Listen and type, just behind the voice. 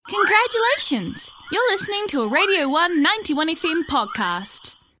Congratulations! You're listening to a Radio 1 91 FM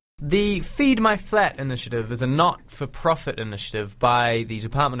podcast. The Feed My Flat initiative is a not-for-profit initiative by the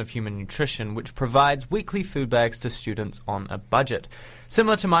Department of Human Nutrition which provides weekly food bags to students on a budget.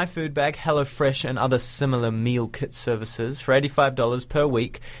 Similar to My Food Bag, HelloFresh and other similar meal kit services, for $85 per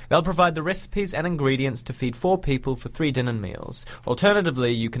week, they'll provide the recipes and ingredients to feed 4 people for 3 dinner meals.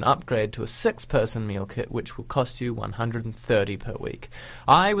 Alternatively, you can upgrade to a 6-person meal kit, which will cost you $130 per week.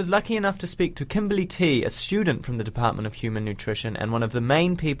 I was lucky enough to speak to Kimberly T, a student from the Department of Human Nutrition and one of the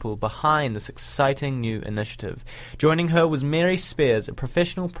main people behind this exciting new initiative. Joining her was Mary Spears, a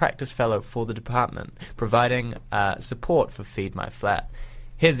professional practice fellow for the department, providing support for Feed My Flat.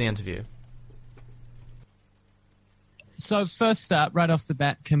 Here's the interview. So first up, right off the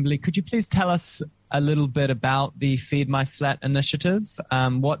bat, Kimberly, could you please tell us a little bit about the Feed My Flat initiative?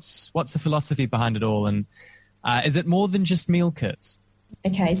 What's the philosophy behind it all? And is it more than just meal kits?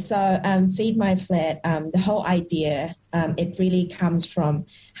 Okay, so Feed My Flat, the whole idea, it really comes from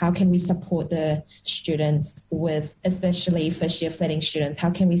how can we support the students with, especially first-year flatting students, how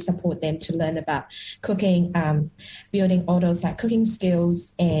can we support them to learn about cooking, building all those like cooking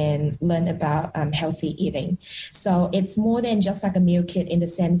skills and learn about healthy eating. So it's more than just like a meal kit in the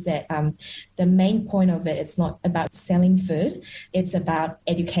sense that the main point of it is not about selling food, it's about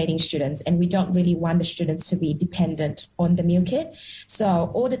educating students, and we don't really want the students to be dependent on the meal kit. So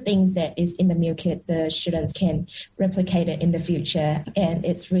all the things that is in the meal kit, the students can replicate it in the future, and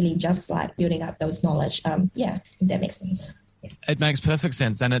it's really just like building up those knowledge. If that makes sense. It makes perfect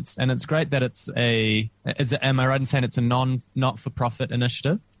sense, and it's great that am I right in saying it's a not-for-profit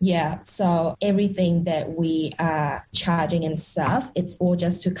initiative? Yeah, so everything that we are charging and stuff, it's all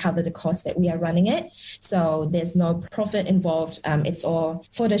just to cover the cost that we are running it. So there's no profit involved. It's all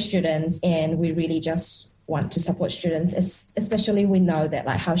for the students, and we really just want to support students, especially we know that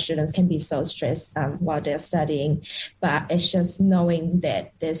like how students can be so stressed while they're studying, but it's just knowing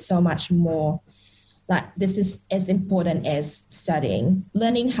that there's so much more, like this is as important as studying.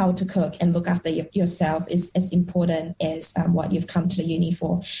 Learning how to cook and look after yourself is as important as what you've come to the uni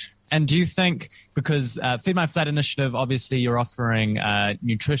for. And do you think, because Feed My Flat initiative, obviously you're offering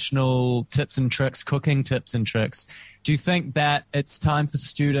nutritional tips and tricks, cooking tips and tricks, do you think that it's time for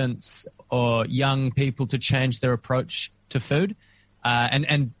students or young people to change their approach to food?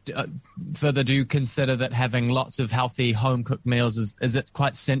 And further, do you consider that having lots of healthy home-cooked meals, is it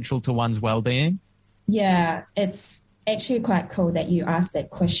quite central to one's well-being? Yeah, it's actually quite cool that you asked that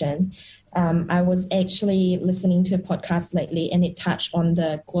question. I was actually listening to a podcast lately, and it touched on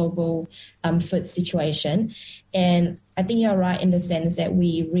the global food situation. And I think you're right in the sense that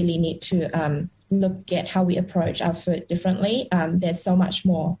we really need to look at how we approach our food differently. There's so much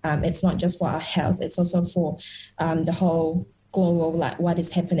more. It's not just for our health. It's also for the whole global, like what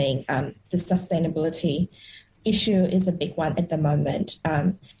is happening. The sustainability issue is a big one at the moment.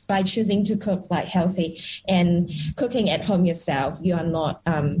 By choosing to cook like healthy and cooking at home yourself, you are not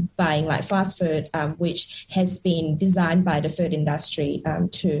buying like fast food, which has been designed by the food industry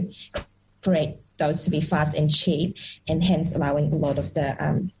to create those to be fast and cheap, and hence allowing a lot of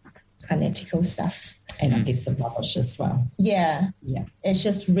the unethical stuff. And I guess the rubbish as well. Yeah. It's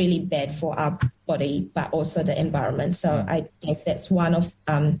just really bad for our body, but also the environment. So I guess that's one of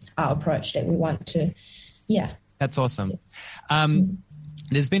our approach that we want to. Yeah. That's awesome.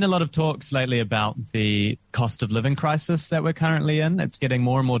 There's been a lot of talks lately about the cost of living crisis that we're currently in. It's getting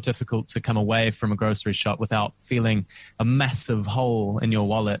more and more difficult to come away from a grocery shop without feeling a massive hole in your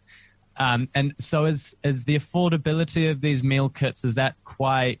wallet. And so is the affordability of these meal kits, is that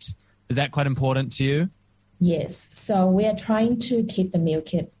quite important to you? Yes. So we are trying to keep the meal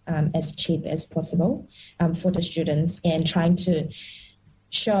kit as cheap as possible for the students, and trying to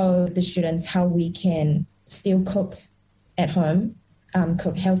show the students how we can still cook at home,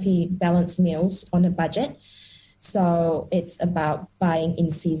 cook healthy, balanced meals on a budget. So it's about buying in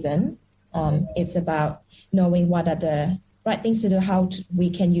season. It's about knowing what are the right things to do, how we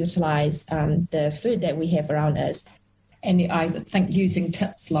can utilize the food that we have around us. And I think using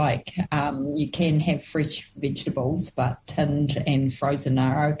tips like you can have fresh vegetables, but tinned and frozen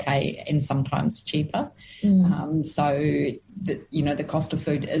are okay and sometimes cheaper. So the cost of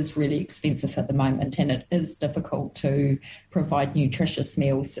food is really expensive at the moment, and it is difficult to provide nutritious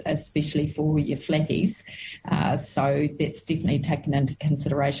meals, especially for your flatties. So that's definitely taken into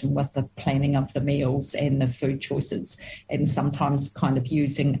consideration with the planning of the meals and the food choices, and sometimes kind of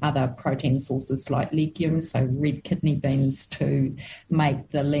using other protein sources like legumes, so red kidney beans, to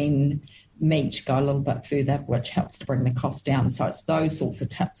make the lean meat go a little bit further, which helps to bring the cost down. So it's those sorts of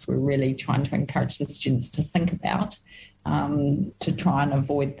tips we're really trying to encourage the students to think about to try and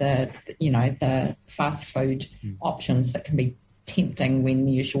avoid the fast food options that can be tempting when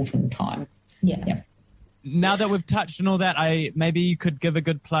you're short on time. Yeah. Now that we've touched on all that, maybe you could give a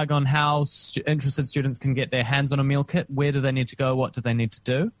good plug on how interested students can get their hands on a meal kit. Where do they need to go? What do they need to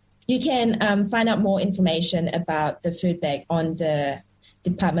do? You can find out more information about the food bag on the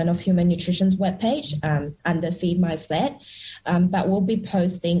Department of Human Nutrition's webpage under Feed My Flat. But we'll be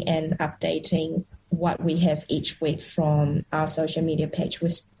posting and updating what we have each week from our social media page,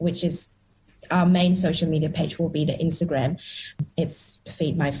 which is our main social media page will be the Instagram. It's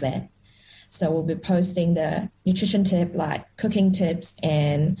Feed My Flat. So we'll be posting the nutrition tip, like cooking tips,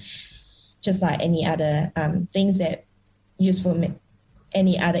 and just like any other things that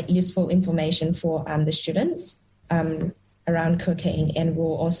any other useful information for the students around cooking. And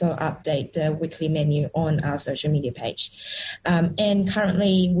we'll also update the weekly menu on our social media page. And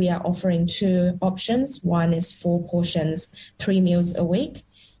currently we are offering 2 options. One is 4 portions, 3 meals a week.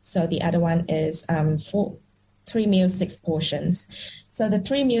 So the other one is 3 meals, 6 portions. So the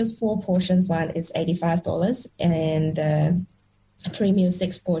 3 meals, 4 portions one is $85, and the 3 meals,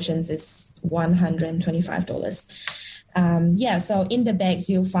 6 portions is $125. So in the bags,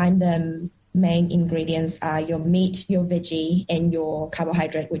 you'll find the main ingredients are your meat, your veggie, and your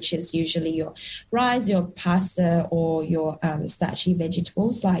carbohydrate, which is usually your rice, your pasta, or your starchy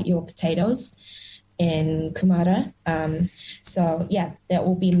vegetables like your potatoes and kumara. There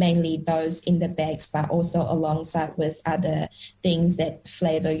will be mainly those in the bags, but also alongside with other things that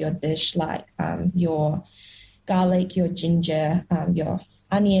flavor your dish, like your garlic, your ginger, your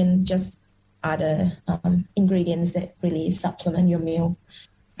onion, just other ingredients that really supplement your meal.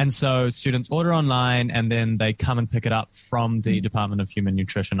 And so students order online and then they come and pick it up from the Department of Human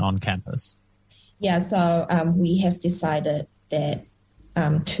Nutrition on campus. Yeah, so we have decided that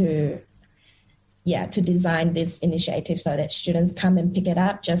to design this initiative so that students come and pick it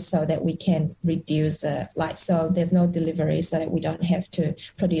up, just so that we can reduce so there's no delivery, so that we don't have to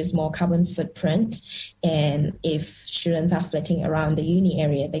produce more carbon footprint. And if students are flitting around the uni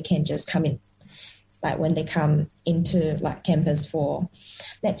area, they can just come in, like when they come into campus for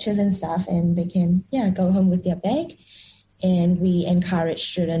lectures and stuff, and they can go home with their bag. And we encourage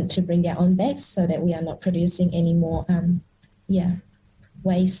students to bring their own bags so that we are not producing any more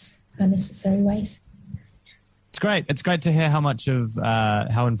waste, unnecessary waste. It's great. It's great to hear how much of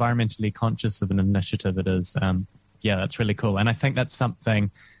how environmentally conscious of an initiative it is. That's really cool. And I think that's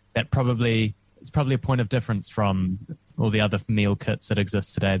something that it's probably a point of difference from all the other meal kits that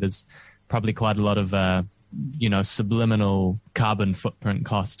exist today. There's probably quite a lot of subliminal carbon footprint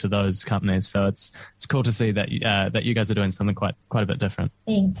costs to those companies. So it's cool to see that you guys are doing something quite a bit different.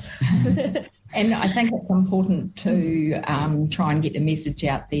 Thanks. And I think it's important to try and get the message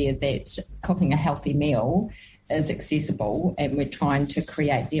out there that cooking a healthy meal is accessible, and we're trying to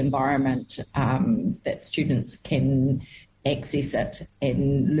create the environment that students can access it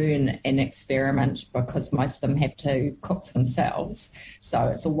and learn and experiment, because most of them have to cook for themselves. So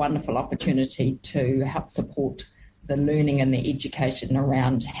it's a wonderful opportunity to help support the learning and the education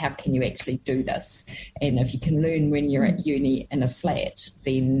around how can you actually do this. And if you can learn when you're at uni in a flat,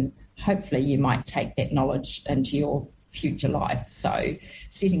 then hopefully you might take that knowledge into your future life. So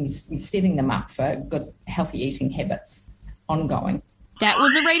setting them up for good, healthy eating habits ongoing. That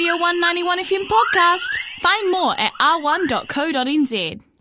was a Radio 191 FM podcast. Find more at r1.co.nz.